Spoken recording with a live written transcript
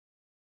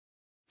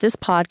This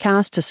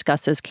podcast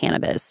discusses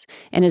cannabis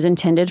and is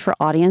intended for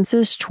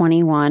audiences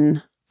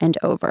 21 and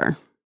over.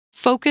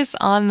 Focus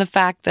on the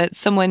fact that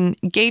someone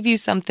gave you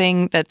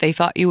something that they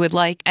thought you would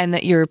like and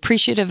that you're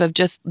appreciative of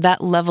just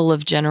that level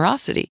of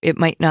generosity. It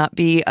might not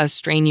be a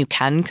strain you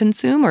can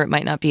consume, or it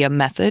might not be a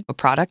method, a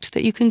product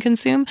that you can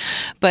consume,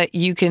 but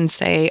you can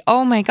say,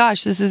 oh my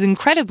gosh, this is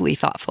incredibly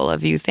thoughtful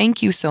of you.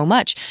 Thank you so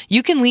much.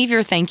 You can leave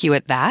your thank you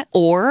at that.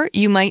 Or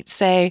you might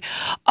say,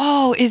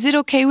 oh, is it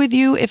okay with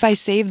you if I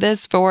save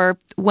this for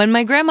when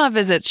my grandma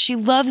visits? She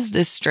loves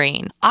this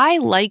strain. I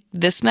like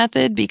this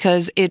method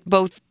because it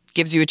both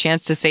gives you a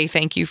chance to say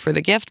thank you for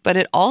the gift, but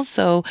it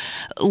also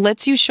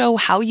lets you show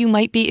how you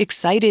might be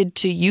excited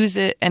to use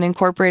it and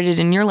incorporate it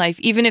in your life,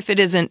 even if it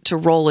isn't to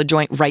roll a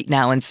joint right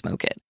now and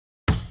smoke it.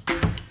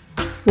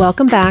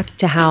 Welcome back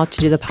to How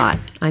to Do the Pot.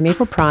 I'm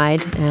April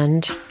Pride,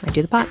 and I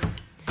do the pot.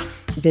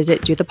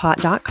 Visit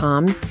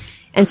dothepot.com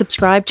and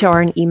subscribe to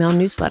our email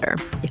newsletter.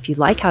 If you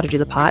like How to Do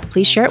the Pot,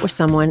 please share it with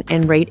someone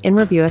and rate and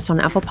review us on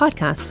Apple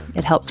Podcasts.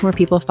 It helps more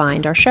people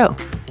find our show.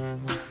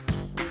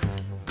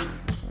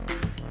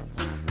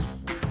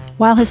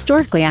 While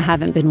historically I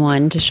haven't been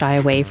one to shy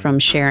away from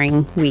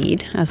sharing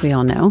weed, as we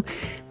all know,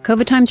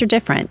 COVID times are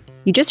different.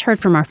 You just heard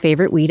from our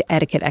favorite weed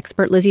etiquette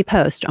expert, Lizzie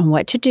Post, on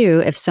what to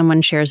do if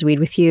someone shares weed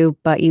with you,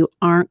 but you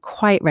aren't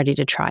quite ready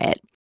to try it.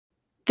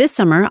 This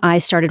summer, I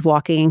started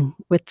walking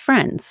with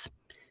friends,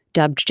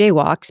 dubbed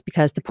Jaywalks,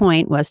 because the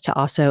point was to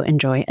also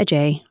enjoy a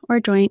J or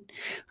a joint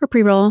or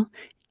pre-roll,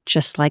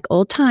 just like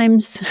old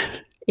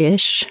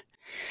times-ish.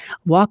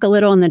 Walk a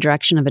little in the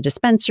direction of a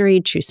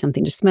dispensary, choose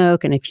something to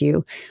smoke, and if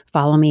you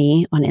follow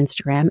me on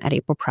Instagram at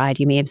April Pride,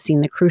 you may have seen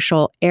the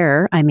crucial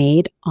error I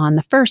made on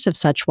the first of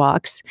such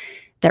walks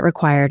that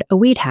required a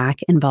weed hack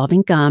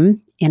involving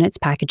gum and its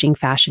packaging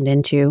fashioned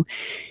into,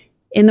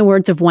 in the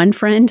words of one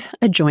friend,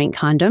 a joint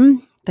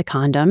condom. The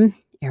condom,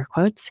 air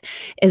quotes,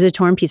 is a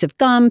torn piece of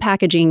gum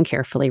packaging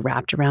carefully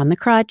wrapped around the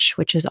crutch,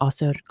 which is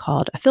also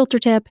called a filter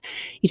tip.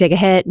 You take a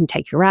hit and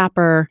take your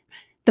wrapper.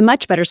 The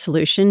much better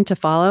solution to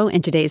follow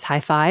in today's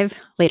high five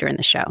later in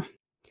the show.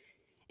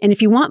 And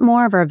if you want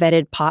more of our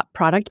vetted pot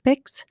product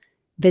picks,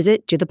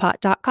 visit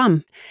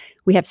dothepot.com.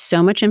 We have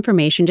so much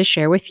information to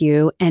share with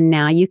you, and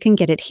now you can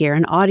get it here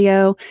in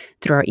audio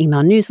through our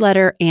email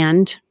newsletter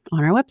and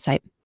on our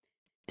website.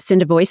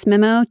 Send a voice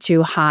memo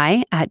to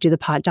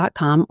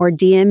hi@dothepot.com or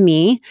DM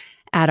me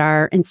at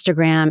our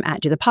Instagram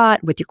at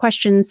dothepot with your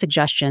questions,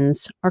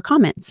 suggestions, or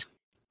comments.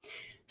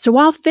 So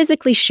while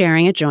physically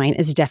sharing a joint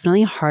is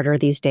definitely harder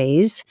these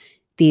days,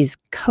 these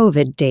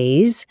COVID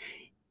days,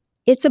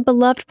 it's a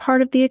beloved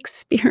part of the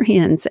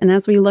experience. And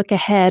as we look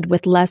ahead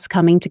with less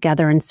coming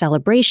together in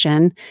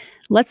celebration,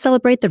 let's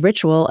celebrate the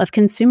ritual of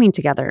consuming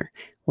together,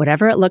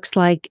 whatever it looks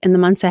like in the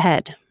months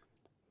ahead.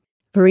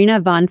 Verena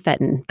von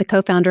Fetten, the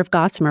co-founder of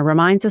Gossamer,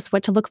 reminds us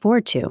what to look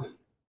forward to.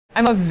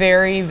 I'm a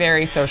very,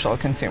 very social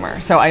consumer,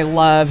 so I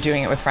love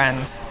doing it with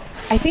friends.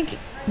 I think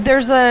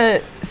there's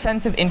a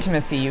sense of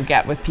intimacy you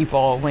get with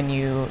people when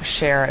you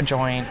share a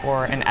joint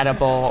or an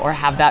edible or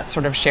have that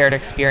sort of shared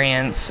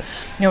experience.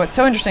 You know, what's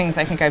so interesting is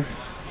I think I've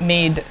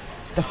made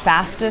the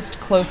fastest,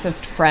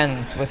 closest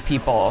friends with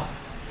people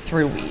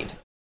through weed.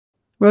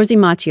 Rosie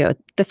Matteo,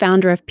 the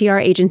founder of PR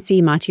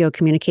agency Matteo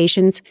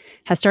Communications,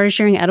 has started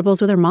sharing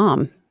edibles with her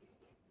mom.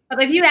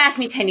 But if you asked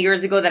me 10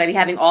 years ago that I'd be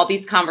having all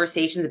these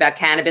conversations about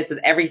cannabis with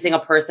every single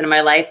person in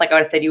my life, like I would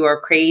have said, you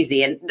are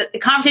crazy. And the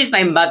conversations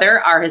with my mother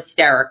are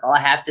hysterical,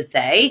 I have to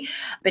say.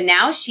 But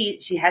now she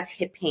has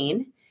hip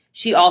pain.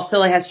 She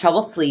also has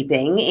trouble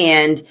sleeping.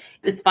 And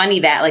it's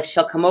funny that like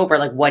she'll come over,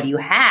 like, what do you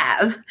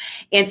have?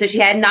 And so she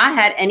had not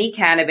had any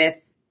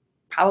cannabis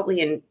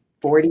probably in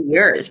 40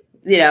 years.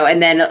 You know, and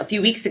then a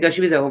few weeks ago,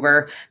 she was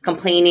over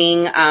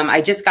complaining.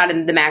 I just got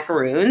in the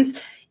macaroons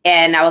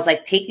and I was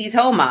like, take these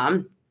home,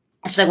 Mom.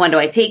 She's like, when do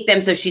I take them?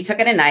 So she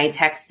took it at night,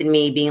 texted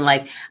me being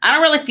like, I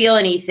don't really feel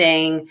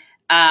anything,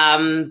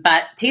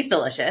 but tastes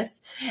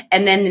delicious.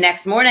 And then the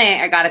next morning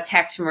I got a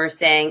text from her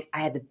saying,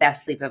 I had the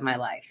best sleep of my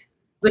life,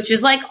 which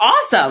is like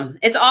awesome.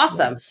 It's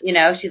awesome. Yes. You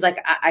know, she's like,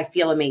 I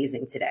feel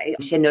amazing today.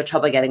 She had no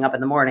trouble getting up in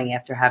the morning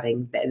after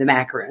having the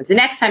macaroons. The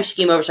next time she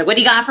came over, she's like, what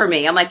do you got for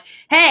me? I'm like,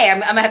 hey,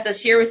 I'm going to have to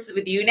share this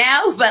with you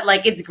now. But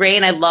like, it's great.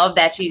 And I love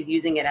that she's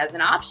using it as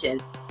an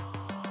option.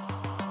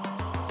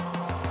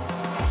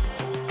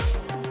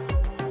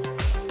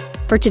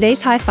 For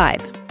today's high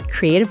five,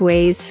 creative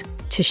ways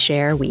to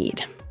share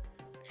weed.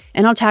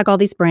 And I'll tag all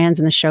these brands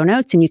in the show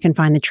notes, and you can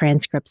find the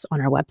transcripts on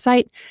our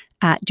website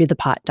at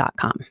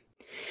dothepot.com.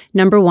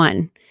 Number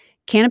 1,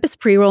 cannabis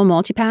pre-roll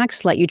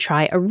multi-packs let you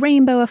try a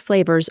rainbow of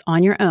flavors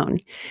on your own,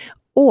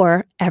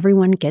 or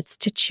everyone gets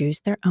to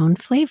choose their own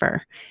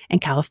flavor. In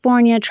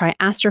California, try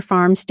Astor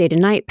Farms Stay the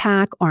Night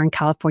Pack, or in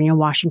California,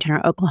 Washington,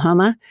 or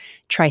Oklahoma,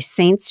 try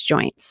Saints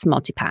Joints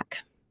multi-pack.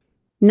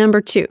 Number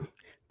 2,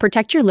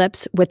 protect your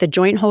lips with a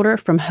joint holder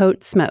from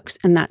Haute Smokes,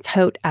 and that's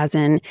Haute as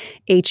in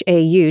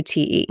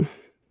Haute.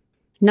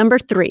 Number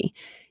 3,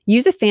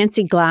 use a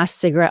fancy glass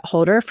cigarette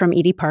holder from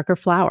Edie Parker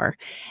Flower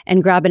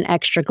and grab an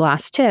extra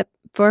glass tip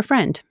for a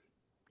friend.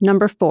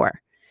 Number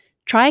 4,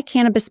 try a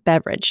cannabis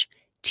beverage.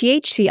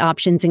 THC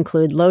options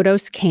include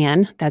low-dose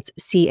Cann, that's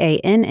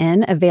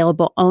CANN,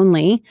 available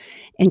only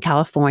in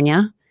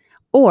California,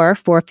 or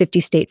for a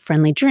 50-state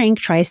friendly drink,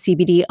 try a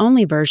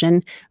CBD-only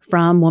version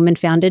from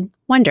woman-founded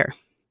Wonder.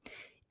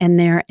 And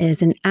there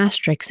is an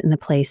asterisk in the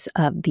place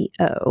of the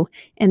O,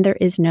 and there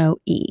is no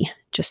E,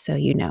 just so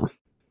you know.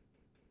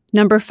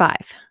 Number 5,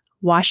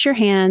 wash your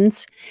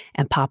hands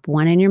and pop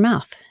one in your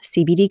mouth.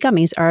 CBD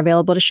gummies are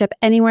available to ship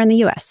anywhere in the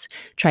U.S.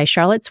 Try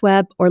Charlotte's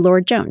Web or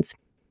Lord Jones.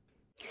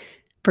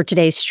 For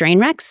today's Strain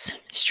Rex,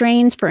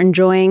 strains for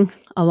enjoying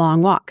a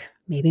long walk.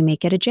 Maybe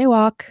make it a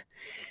jaywalk.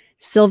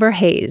 Silver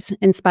Haze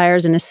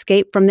inspires an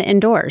escape from the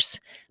indoors,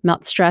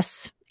 melts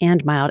stress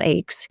and mild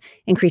aches,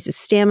 increases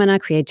stamina,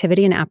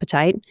 creativity, and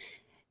appetite.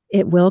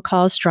 It will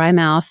cause dry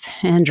mouth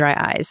and dry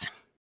eyes.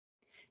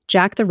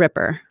 Jack the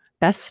Ripper,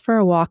 best for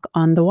a walk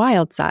on the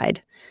wild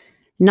side.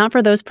 Not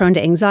for those prone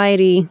to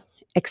anxiety.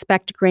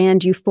 Expect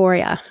grand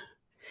euphoria.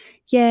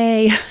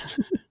 Yay!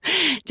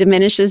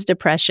 Diminishes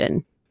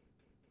depression.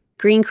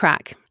 Green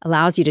Crack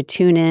allows you to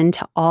tune in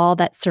to all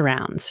that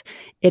surrounds.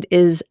 It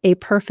is a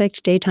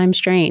perfect daytime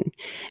strain.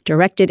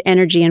 Directed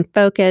energy and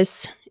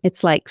focus.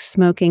 It's like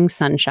smoking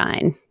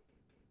sunshine.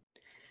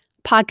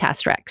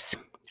 Podcast Rex.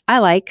 I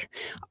like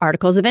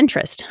Articles of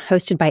Interest,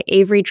 hosted by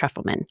Avery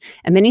Trufelman,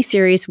 a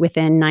mini-series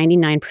within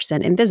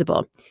 99%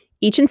 Invisible.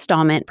 Each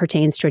installment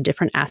pertains to a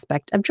different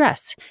aspect of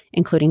dress,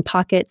 including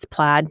pockets,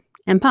 plaid,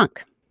 and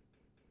punk.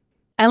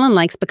 Ellen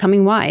likes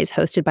Becoming Wise,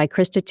 hosted by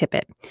Krista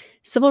Tippett.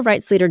 Civil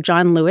rights leader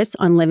John Lewis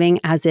on living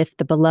as if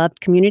the beloved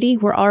community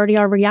were already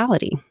our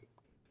reality.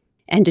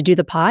 And To Do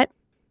the Pot,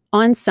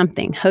 On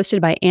Something,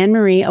 hosted by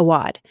Anne-Marie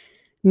Awad.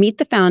 Meet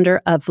the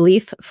founder of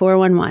Leaf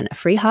 411, a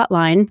free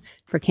hotline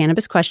for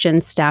cannabis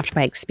questions staffed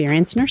by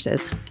experienced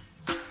nurses.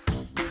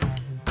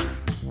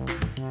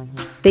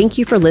 Thank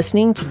you for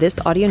listening to this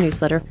audio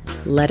newsletter.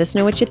 Let us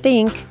know what you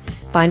think.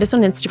 Find us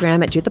on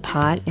Instagram at Do the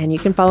Pot, and you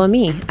can follow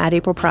me at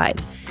April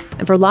Pride.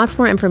 And for lots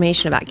more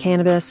information about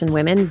cannabis and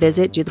women,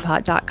 visit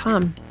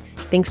dothepot.com.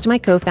 Thanks to my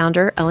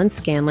co-founder, Ellen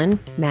Scanlon,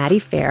 Maddie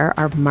Fair,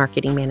 our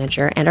marketing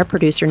manager, and our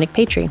producer, Nick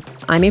Patry.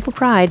 I'm April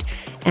Pride,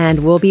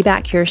 and we'll be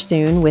back here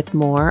soon with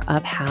more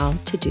of How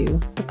to Do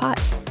the Pot.